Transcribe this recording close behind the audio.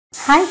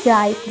Hi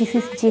guys, this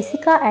is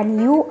Jessica and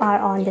you are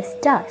on the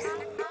stars.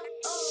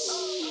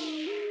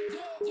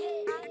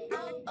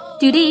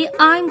 Today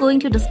I am going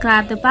to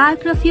describe the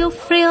biography of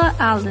Freya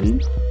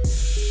Allan.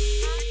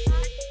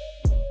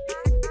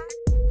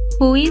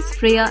 Who is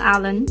Freya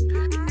Allan?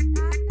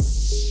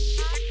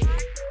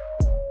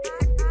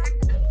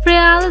 Freya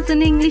Allan is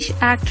an English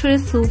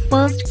actress who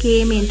first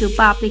came into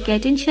public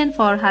attention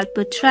for her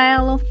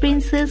portrayal of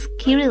Princess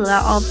Kirilla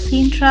of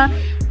Sintra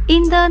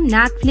in the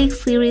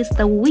Netflix series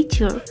The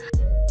Witcher.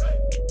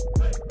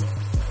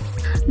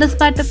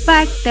 Despite the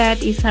fact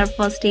that is her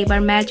first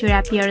ever major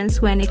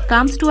appearance when it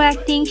comes to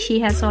acting, she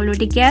has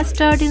already guest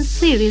starred in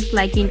series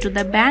like Into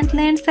the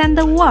Badlands and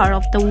The War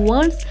of the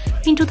Worlds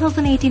in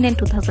 2018 and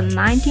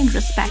 2019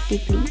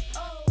 respectively.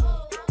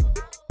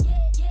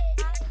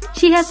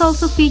 She has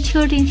also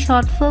featured in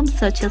short films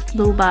such as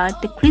Bluebird,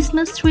 The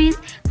Christmas Trees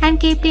and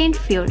Captain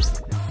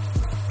Fierce.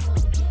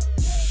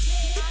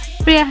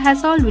 Freya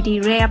has already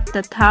wrapped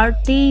the third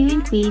day in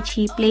which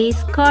she plays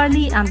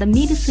Curly, and the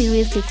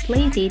miniseries is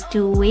slated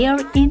to air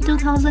in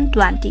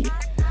 2020.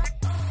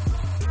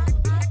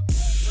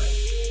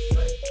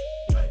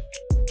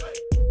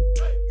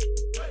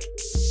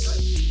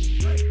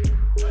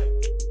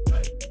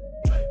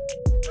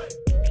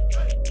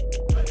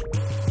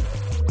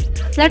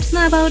 Let's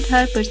know about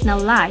her personal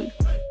life.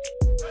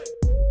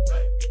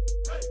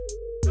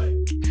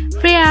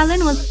 Freya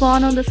Allan was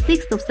born on the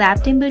 6th of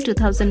September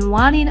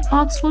 2001 in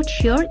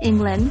Oxfordshire,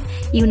 England,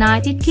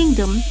 United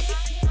Kingdom.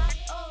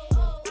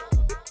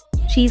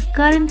 She is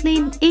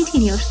currently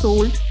 18 years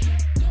old.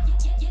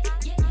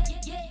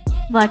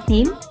 Birth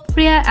name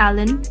Freya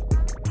Allan.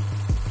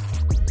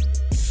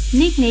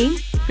 Nickname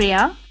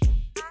Freya.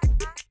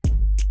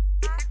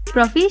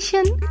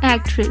 Profession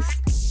actress.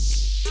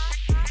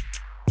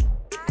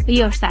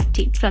 Years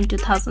active from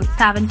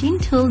 2017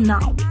 till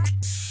now.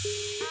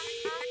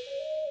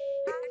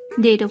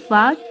 Date of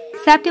birth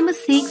September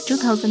 6,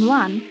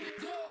 2001.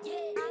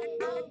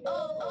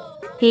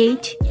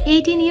 Age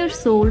 18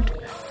 years old.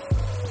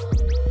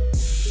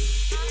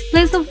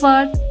 Place of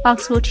birth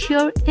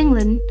Oxfordshire,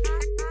 England.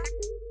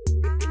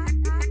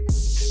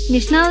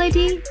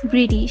 Nationality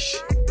British.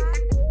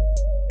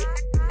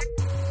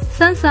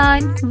 Sun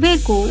sign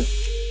Virgo.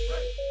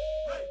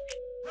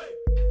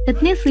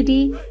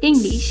 Ethnicity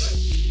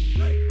English.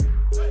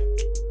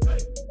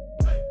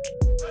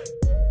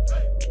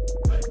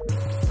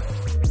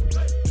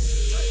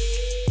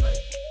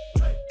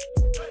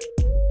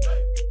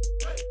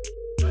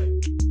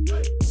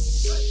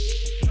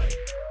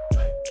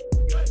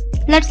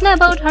 Let's know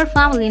about her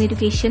family and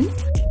education.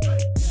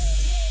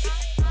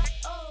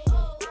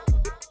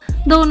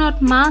 Though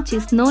not much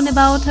is known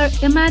about her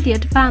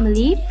immediate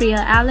family,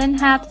 Freya Allan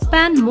had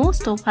spent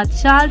most of her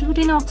childhood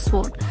in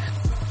Oxford.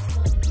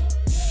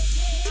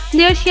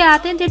 There she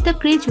attended the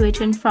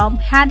graduation from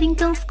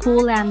Haddington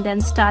School and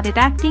then started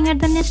acting at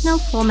the National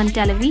Film and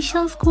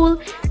Television School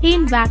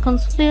in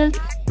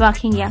Beaconsfield,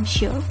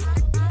 Buckinghamshire.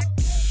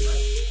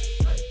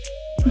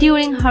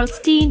 During her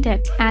stint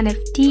at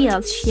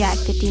NFTL, she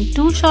acted in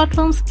two short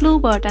films,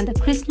 Bluebird and The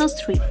Christmas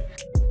Tree.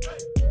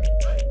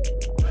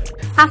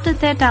 After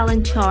that,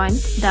 Allan joined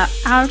the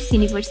Arts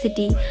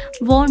University,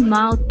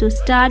 Bournemouth, to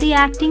study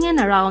acting, and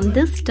around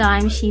this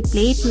time she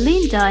played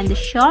Linda in the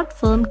short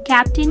film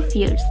Captain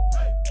Fierce.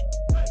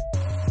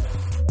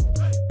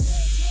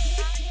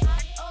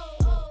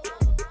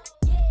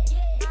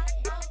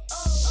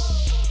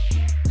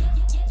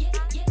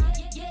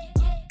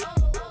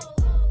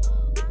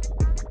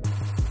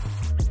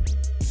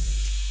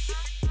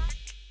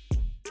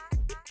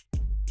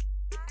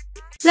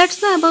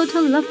 Let's know about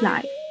her love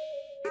life.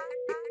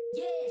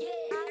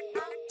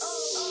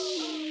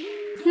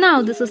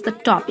 Now this is the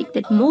topic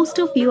that most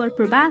of you are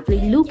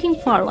probably looking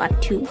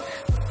forward to.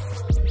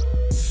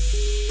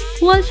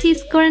 Well, she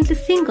is currently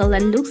single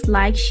and looks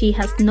like she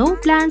has no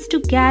plans to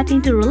get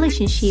into a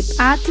relationship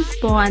at this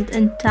point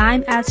in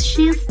time, as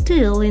she is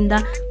still in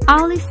the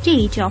early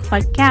stage of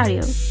her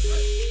career.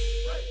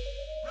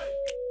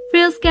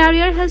 Freya's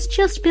career has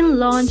just been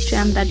launched,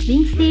 and that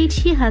being said,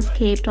 she has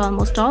kept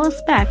almost all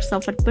aspects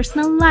of her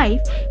personal life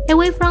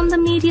away from the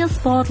media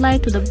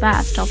spotlight to the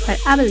best of her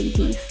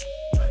abilities.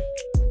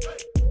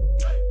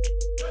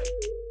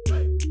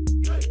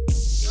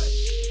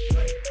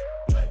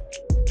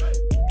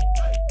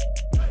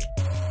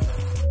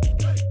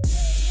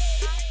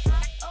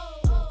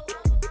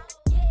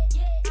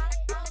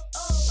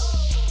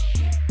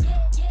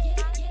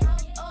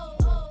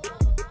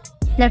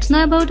 Let's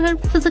know about her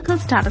physical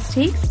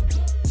statistics.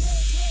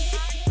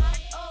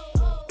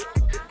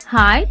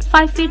 Height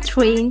 5 feet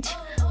 3 inch,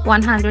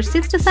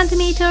 160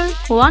 cm,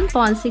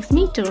 1.6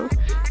 meter.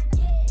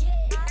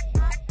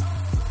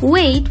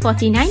 Weight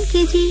 49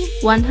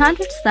 kg,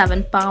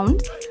 107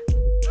 pounds.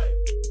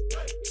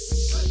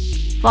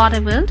 Body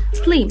build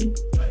slim.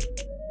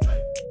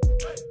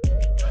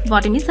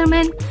 Body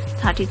measurement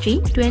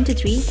 33,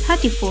 23,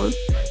 34.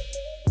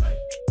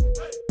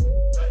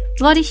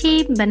 Body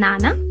shape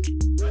banana.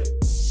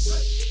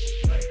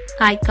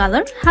 Eye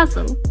color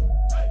hazel.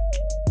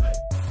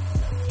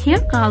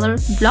 Hair color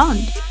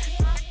blonde.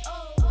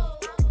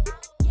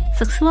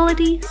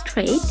 Sexuality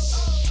straight.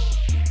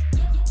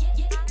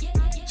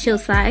 Shoe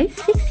size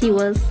 6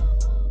 US.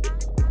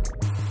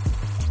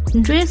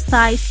 Dress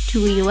size 2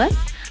 US.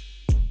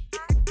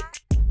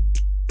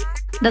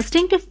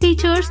 Distinctive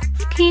features: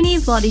 skinny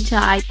body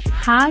type,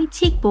 high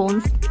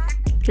cheekbones.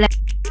 Let's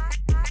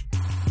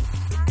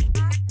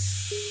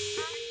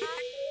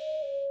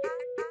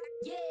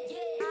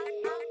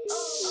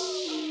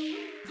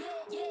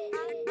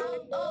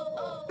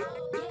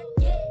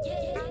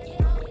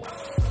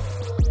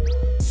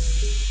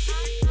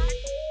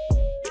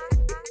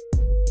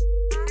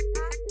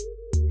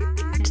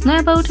know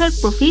about her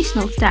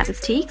professional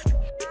statistics.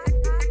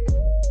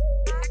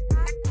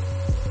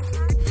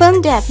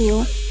 Film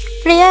debut.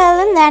 Freya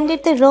Allan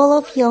landed the role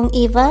of young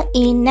Eva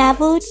in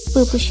Navut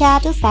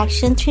Pupushado's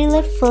action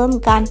thriller film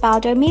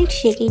Gunpowder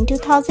Milkshake in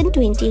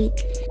 2020.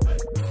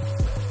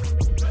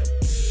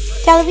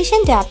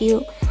 Television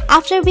debut.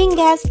 After being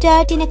guest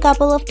starred in a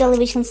couple of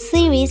television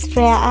series,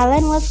 Freya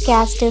Allan was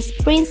cast as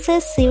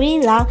Princess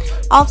Cyrilla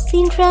of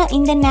Sintra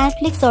in the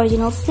Netflix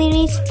original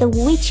series The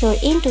Witcher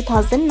in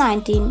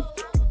 2019.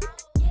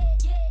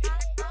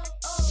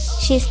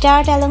 She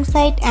starred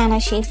alongside Anna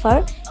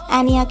Schaefer,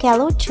 Anya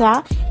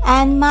Kalutra,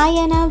 and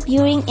Mayana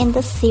Buring in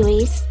the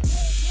series.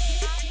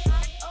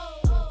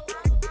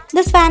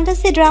 This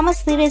fantasy drama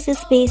series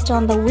is based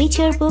on the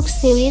Witcher book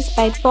series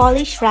by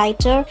Polish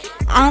writer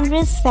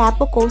Andrzej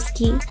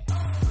Sapkowski.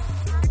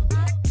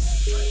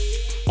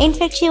 In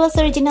fact, she was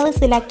originally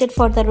selected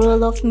for the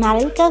role of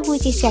Marilka,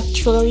 which is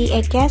actually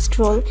a guest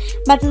role,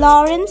 but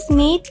Lawrence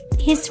Mead,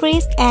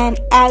 Historist, and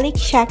Alex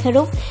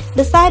Sakharov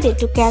decided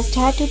to cast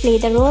her to play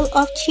the role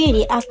of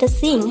Ciri after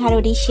seeing her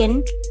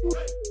audition.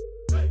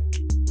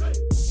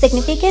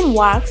 Significant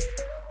works.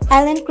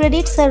 Allan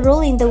credits her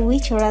role in The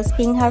Witcher as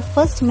being her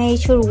first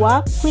major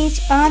work,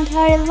 which earned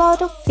her a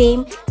lot of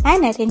fame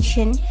and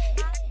attention.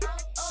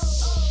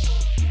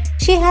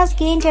 She has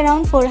gained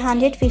around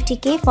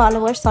 450k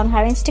followers on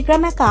her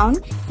Instagram account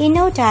in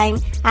no time,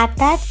 and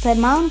that's the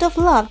amount of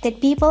love that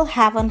people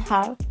have on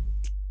her.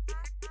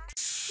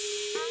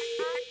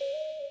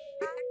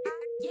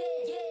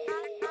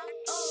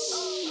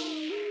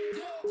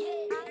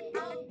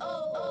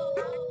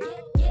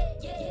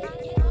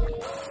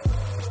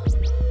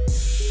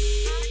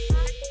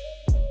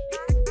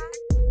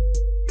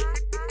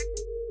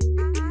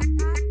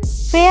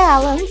 Freya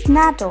Allan's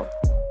NATO.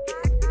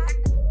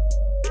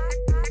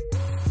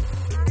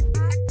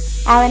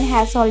 Allan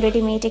has already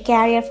made a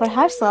career for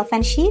herself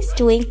and she is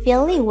doing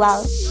fairly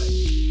well.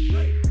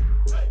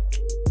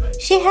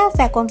 She has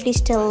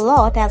accomplished a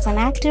lot as an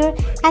actor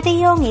at a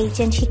young age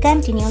and she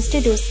continues to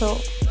do so.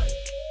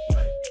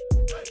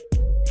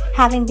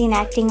 Having been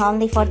acting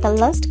only for the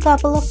last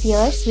couple of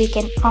years, we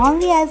can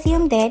only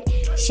assume that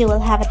she will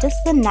have a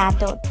decent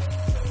NATO.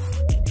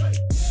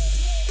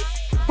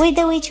 With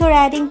The Witcher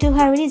adding to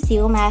her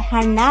resume,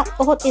 her net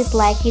worth is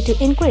likely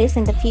to increase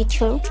in the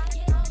future.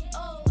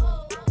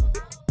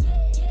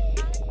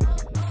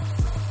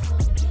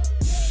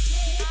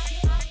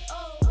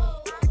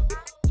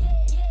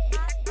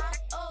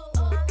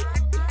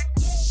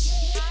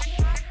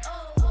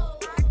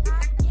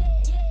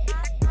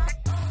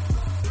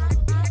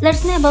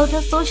 Let's know about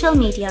her social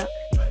media.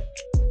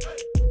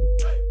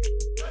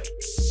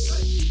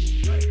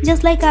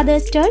 Just like other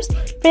stars,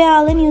 Freya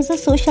Allan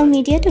uses social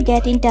media to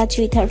get in touch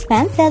with her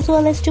fans as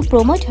well as to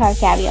promote her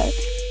career.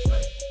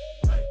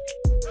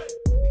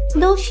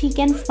 Though she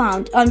can be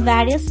found on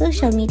various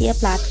social media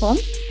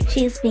platforms,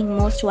 she is being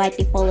most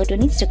widely followed on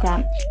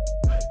Instagram.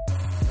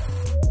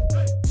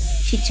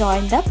 She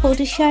joined the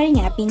photo sharing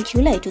app in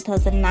July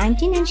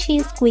 2019 and she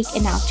is quick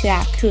enough to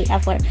accrue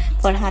over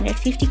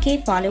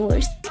 450k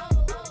followers.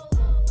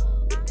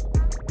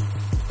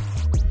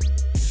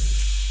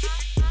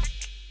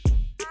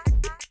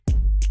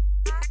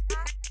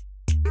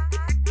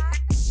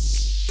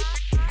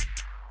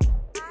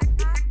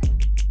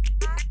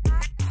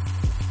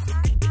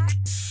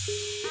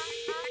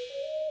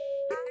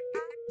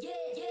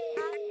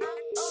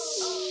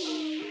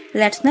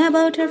 Let's know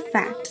about her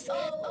facts.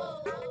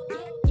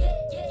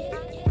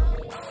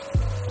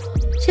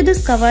 She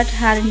discovered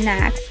her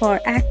knack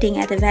for acting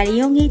at a very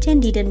young age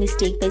and did a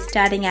mistake by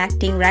starting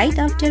acting right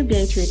after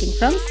graduating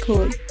from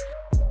school.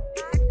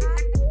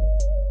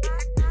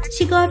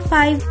 She got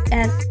 5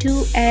 as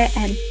 2A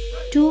and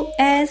 2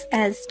 As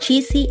as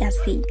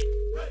GCSE.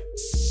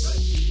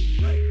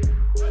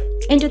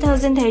 In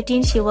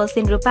 2013, she was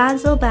in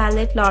Rapunzel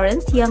Ballet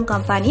Lawrence Young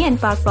Company and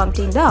performed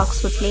in the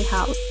Oxford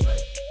Playhouse.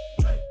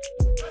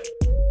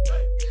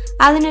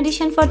 Allan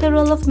auditioned for the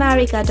role of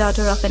Marika,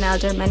 daughter of an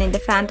alderman in the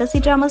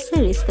fantasy drama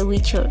series The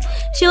Witcher.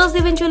 She was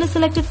eventually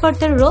selected for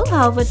the role,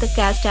 however the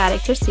cast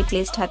directors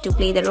replaced her to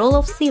play the role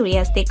of Ciri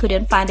as they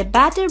couldn't find a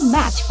better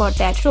match for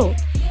that role.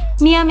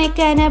 Mia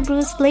McKenna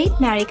Bruce played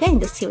Marika in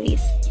the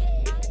series.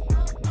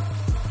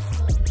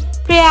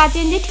 Freya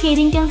attended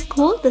Haddington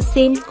School, the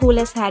same school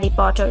as Harry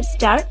Potter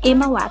star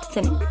Emma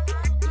Watson.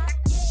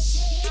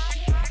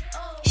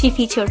 She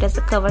featured as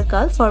a cover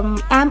girl for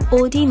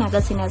MOD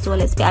magazine as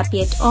well as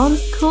appeared on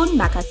Scone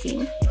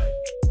magazine.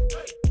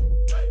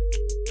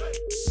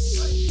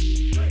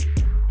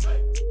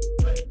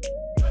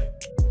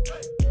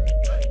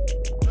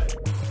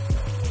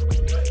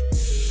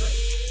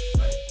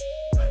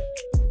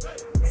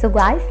 So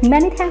guys,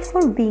 many thanks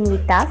for being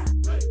with us.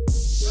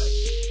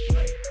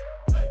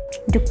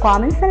 Do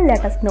comments and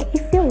let us know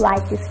if you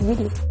like this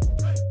video.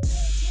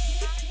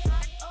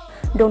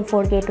 Don't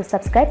forget to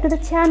subscribe to the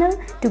channel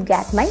to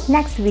get my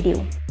next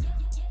video.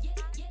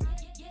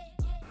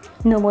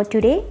 No more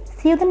today.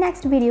 See you in the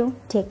next video.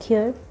 Take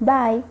care.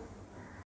 Bye.